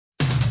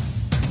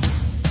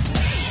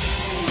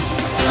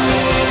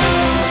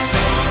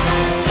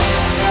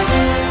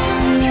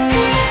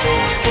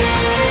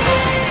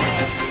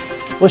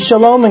Well,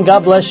 shalom and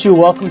God bless you.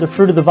 Welcome to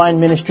Fruit of the Vine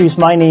Ministries.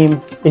 My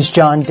name is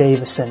John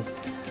Davison.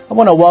 I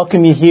want to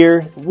welcome you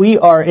here. We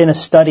are in a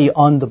study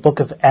on the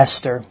book of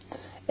Esther.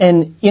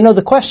 And,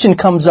 the question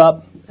comes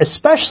up,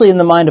 especially in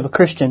the mind of a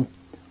Christian,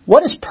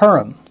 what is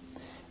Purim?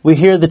 We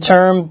hear the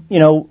term,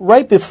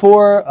 right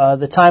before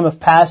the time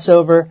of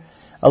Passover.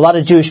 A lot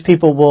of Jewish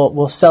people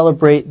will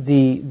celebrate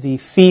the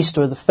feast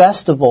or the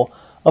festival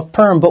of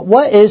Purim. But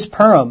what is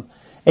Purim?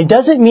 And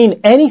does it mean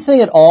anything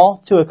at all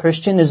to a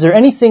Christian? Is there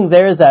anything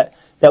there that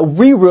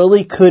we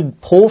really could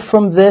pull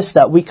from this,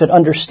 that we could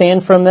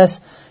understand from this,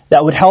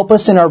 that would help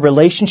us in our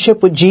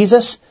relationship with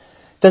Jesus?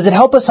 Does it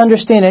help us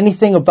understand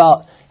anything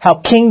about how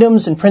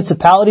kingdoms and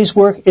principalities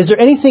work? Is there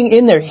anything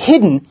in there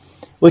hidden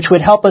which would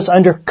help us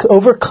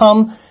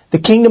overcome the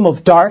kingdom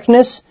of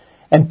darkness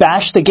and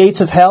bash the gates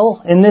of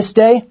hell in this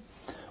day?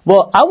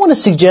 Well, I want to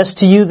suggest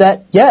to you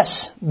that,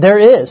 yes, there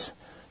is.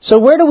 So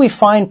where do we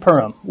find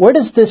Purim? Where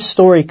does this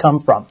story come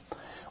from?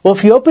 Well,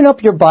 if you open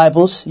up your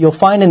Bibles, you'll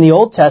find in the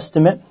Old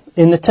Testament,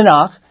 in the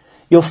Tanakh,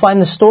 you'll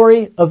find the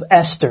story of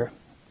Esther,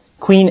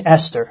 Queen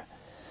Esther.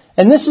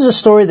 And this is a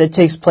story that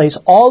takes place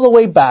all the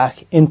way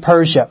back in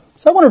Persia.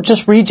 So I want to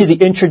just read you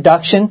the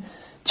introduction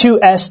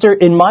to Esther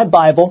in my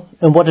Bible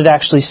and what it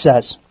actually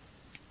says.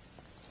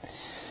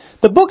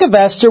 The book of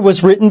Esther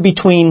was written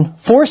between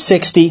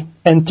 460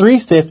 and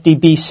 350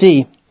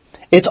 BC.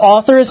 Its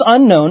author is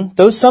unknown,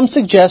 though some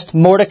suggest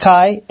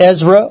Mordecai,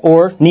 Ezra,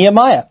 or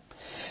Nehemiah.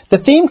 The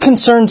theme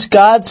concerns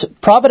God's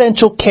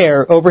providential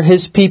care over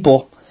His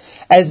people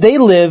as they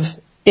live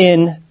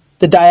in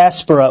the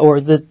diaspora, or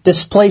the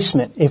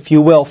displacement, if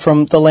you will,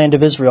 from the land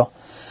of Israel.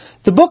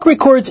 The book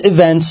records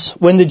events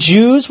when the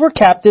Jews were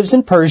captives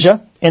in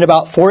Persia in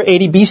about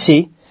 480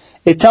 BC.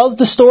 It tells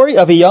the story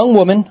of a young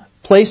woman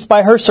placed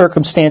by her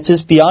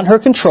circumstances beyond her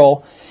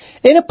control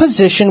in a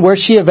position where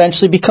she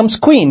eventually becomes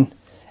queen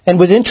and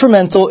was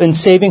instrumental in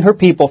saving her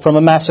people from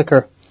a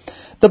massacre.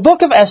 The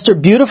book of Esther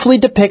beautifully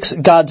depicts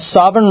God's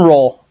sovereign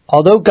role,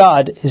 although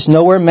God is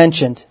nowhere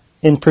mentioned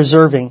in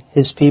preserving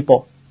His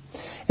people.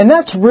 And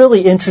that's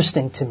really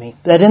interesting to me,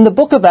 that in the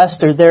book of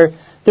Esther, there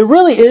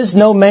really is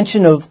no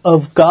mention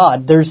of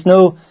God. There's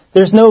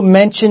no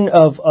mention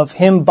of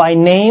Him by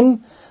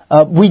name.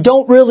 We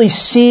don't really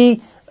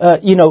see,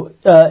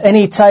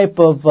 any type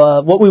of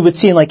what we would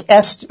see in like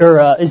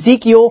Esther or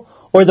Ezekiel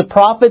or the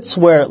prophets,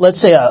 where, let's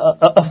say,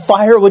 a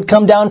fire would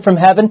come down from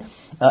heaven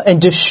and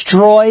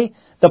destroy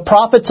the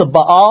prophets of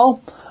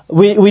Baal.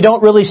 We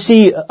don't really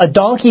see a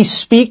donkey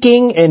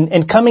speaking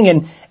and coming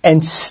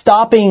and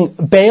stopping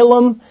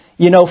Balaam,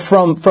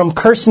 from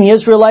cursing the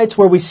Israelites,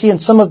 where we see in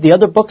some of the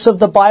other books of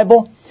the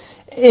Bible.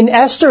 In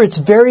Esther, it's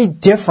very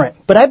different.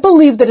 But I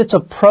believe that it's a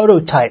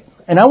prototype.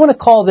 And I want to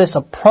call this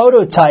a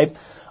prototype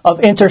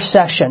of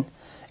intercession.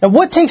 And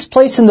what takes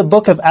place in the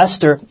book of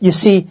Esther, you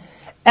see,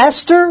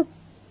 Esther,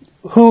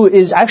 who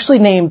is actually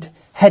named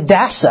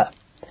Hadassah,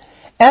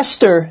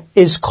 Esther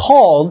is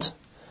called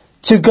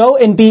to go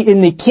and be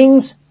in the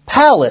king's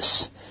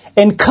palace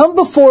and come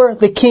before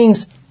the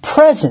king's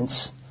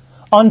presence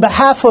on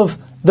behalf of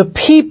the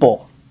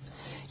people.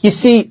 You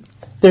see,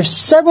 there's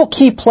several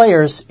key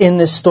players in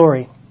this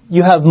story.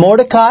 You have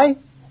Mordecai,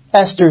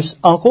 Esther's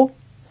uncle.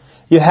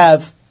 You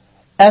have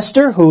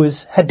Esther, who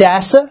is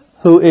Hadassah,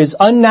 who is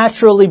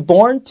unnaturally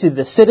born to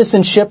the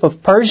citizenship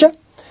of Persia.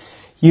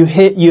 You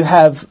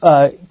have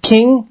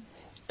King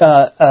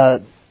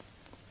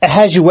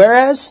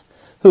Ahasuerus,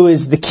 who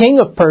is the king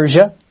of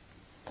Persia.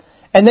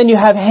 And then you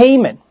have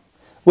Haman,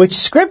 which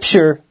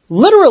Scripture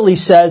literally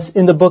says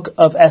in the book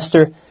of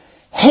Esther,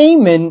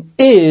 Haman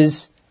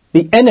is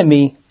the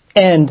enemy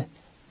and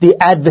the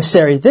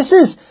adversary. This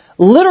is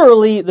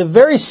literally the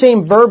very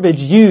same verbiage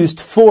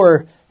used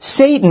for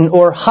Satan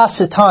or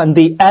Hasatan,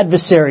 the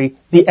adversary,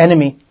 the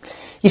enemy.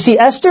 You see,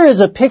 Esther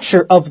is a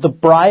picture of the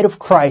bride of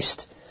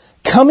Christ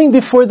coming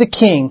before the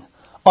king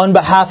on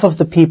behalf of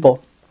the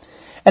people.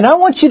 And I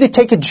want you to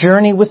take a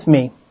journey with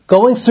me,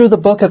 going through the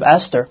book of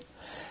Esther,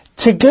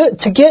 to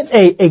get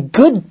a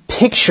good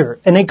picture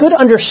and a good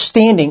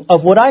understanding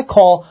of what I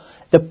call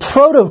the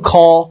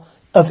protocol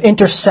of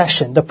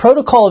intercession. The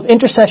protocol of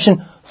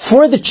intercession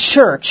for the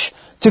church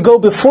to go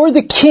before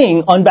the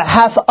king on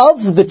behalf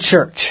of the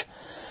church.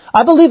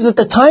 I believe that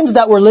the times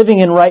that we're living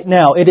in right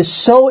now, it is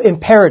so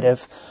imperative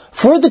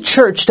for the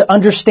church to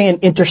understand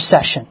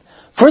intercession,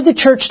 for the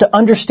church to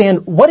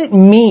understand what it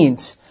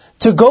means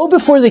to go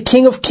before the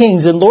King of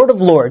Kings and Lord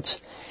of Lords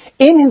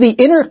in the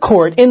inner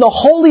court, in the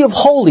Holy of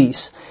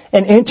Holies,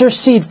 and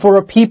intercede for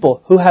a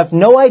people who have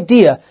no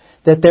idea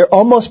that they're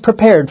almost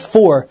prepared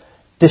for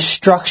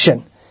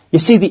destruction. You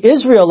see, the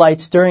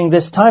Israelites during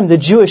this time, the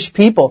Jewish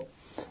people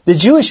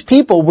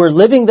were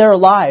living their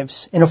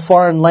lives in a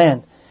foreign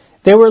land.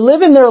 They were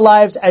living their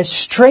lives as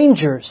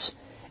strangers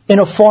in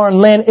a foreign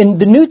land. And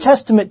the New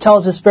Testament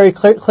tells us very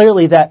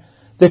clearly that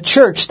the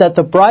church, that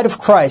the bride of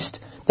Christ,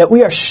 that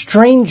we are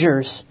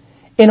strangers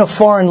in a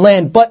foreign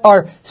land, but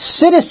our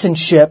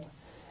citizenship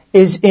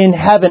is in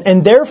heaven.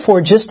 And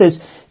therefore, just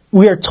as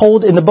we are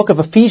told in the book of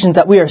Ephesians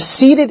that we are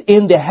seated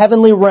in the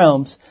heavenly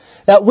realms,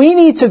 that we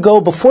need to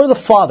go before the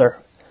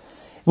Father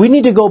We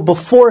need to go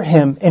before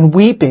Him in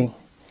weeping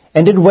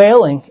and in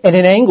wailing and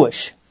in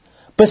anguish,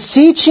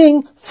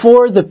 beseeching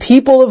for the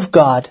people of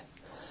God,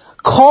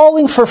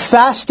 calling for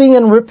fasting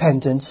and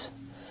repentance,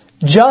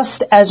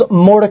 just as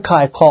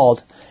Mordecai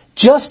called,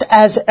 just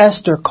as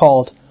Esther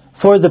called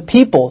for the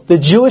people, the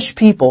Jewish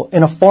people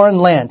in a foreign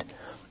land,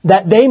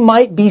 that they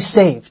might be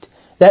saved,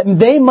 that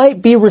they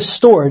might be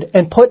restored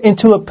and put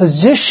into a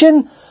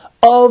position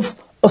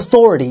of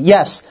authority.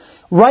 Yes,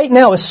 right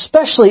now,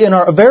 especially in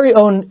our very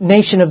own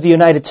nation of the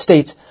United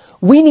States,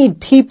 we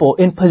need people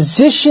in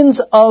positions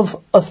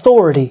of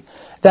authority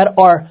that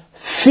are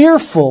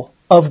fearful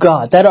of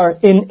God, that are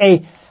in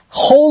a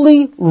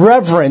holy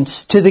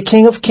reverence to the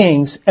King of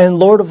Kings and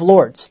Lord of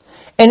Lords.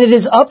 And it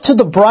is up to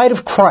the bride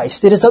of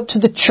Christ, it is up to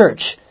the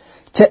church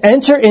to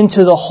enter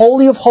into the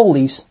Holy of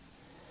Holies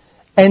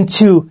and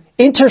to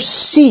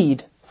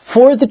intercede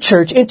for the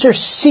church,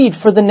 intercede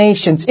for the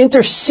nations,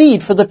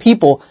 intercede for the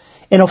people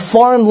in a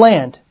foreign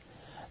land,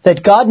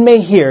 that God may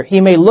hear,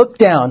 He may look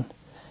down,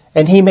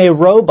 and He may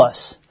robe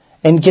us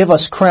and give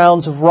us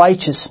crowns of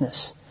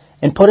righteousness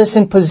and put us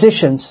in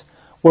positions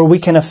where we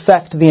can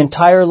affect the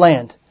entire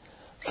land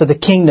for the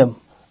kingdom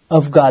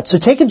of God. So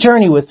take a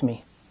journey with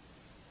me,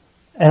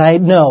 and I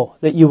know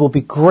that you will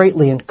be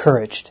greatly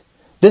encouraged.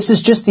 This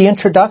is just the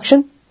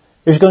introduction.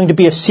 There's going to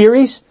be a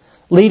series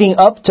leading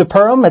up to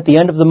Purim at the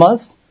end of the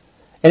month.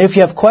 And if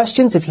you have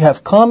questions, if you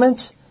have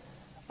comments,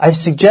 I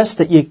suggest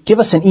that you give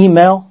us an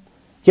email,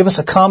 give us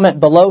a comment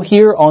below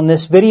here on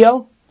this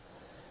video.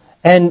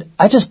 And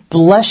I just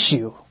bless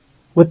you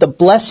with the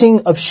blessing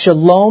of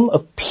shalom,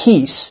 of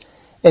peace.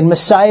 In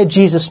Messiah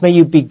Jesus, may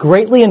you be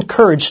greatly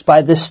encouraged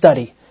by this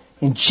study.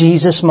 In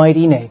Jesus'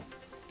 mighty name,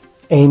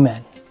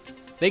 amen.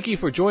 Thank you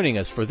for joining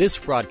us for this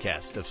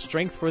broadcast of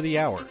Strength for the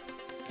Hour.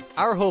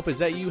 Our hope is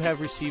that you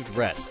have received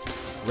rest,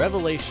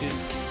 revelation,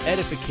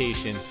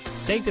 edification,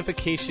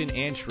 sanctification,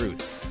 and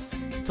truth.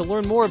 To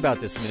learn more about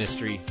this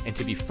ministry and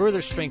to be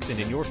further strengthened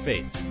in your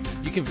faith,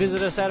 you can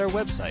visit us at our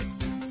website,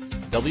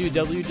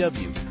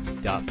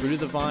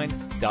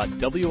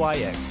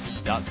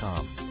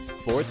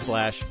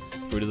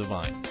 www.fruitofthevine.wix.com/Fruit of the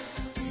Vine.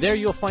 There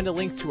you'll find a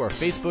link to our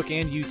Facebook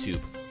and YouTube.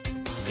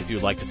 If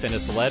you'd like to send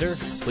us a letter,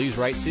 please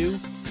write to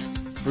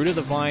Fruit of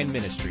the Vine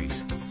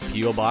Ministries,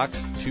 P.O. Box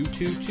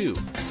 222,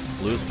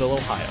 Louisville,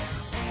 Ohio,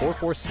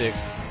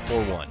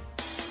 44641.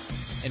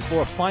 And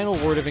for a final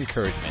word of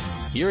encouragement,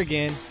 here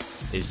again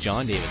is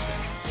John Davison.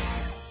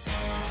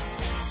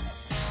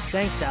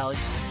 Thanks,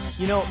 Alex.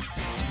 You know,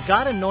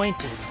 God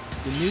anointed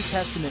the New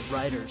Testament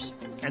writers,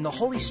 and the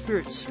Holy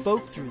Spirit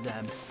spoke through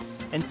them,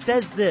 and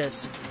says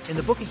this in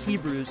the book of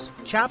Hebrews,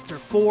 chapter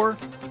 4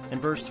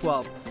 and verse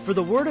 12. For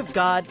the word of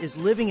God is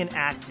living and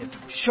active,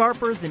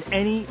 sharper than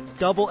any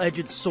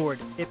double-edged sword.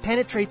 It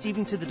penetrates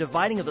even to the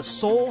dividing of the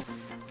soul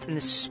and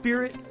the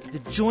spirit, the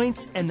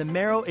joints and the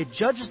marrow. It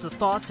judges the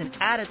thoughts and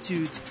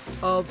attitudes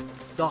of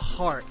the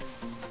heart.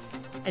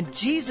 And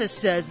Jesus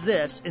says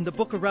this in the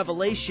book of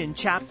Revelation,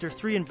 chapter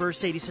 3 and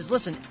verse 8. He says,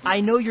 listen,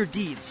 I know your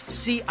deeds.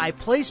 See, I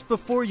placed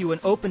before you an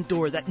open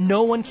door that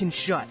no one can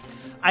shut.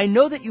 I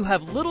know that you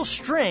have little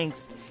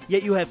strength,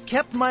 yet you have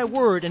kept my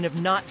word and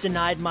have not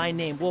denied my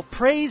name. Well,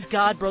 praise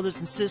God, brothers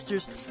and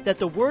sisters, that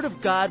the word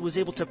of God was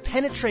able to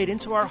penetrate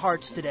into our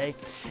hearts today,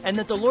 and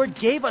that the Lord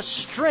gave us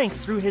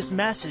strength through His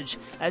message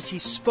as He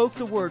spoke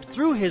the word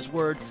through His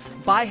word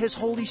by His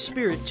Holy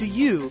Spirit to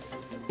you,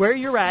 where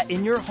you're at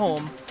in your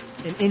home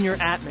and in your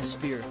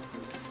atmosphere.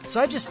 So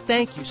I just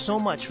thank you so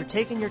much for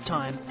taking your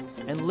time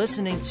and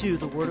listening to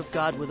the Word of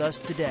God with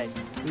us today.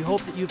 We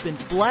hope that you've been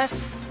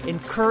blessed,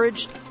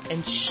 encouraged,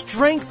 and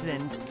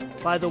strengthened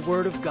by the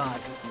Word of God.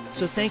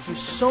 So thank you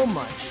so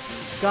much.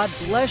 God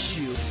bless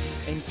you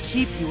and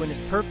keep you in His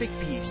perfect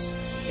peace.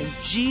 In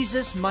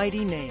Jesus'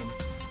 mighty name,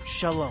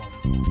 Shalom.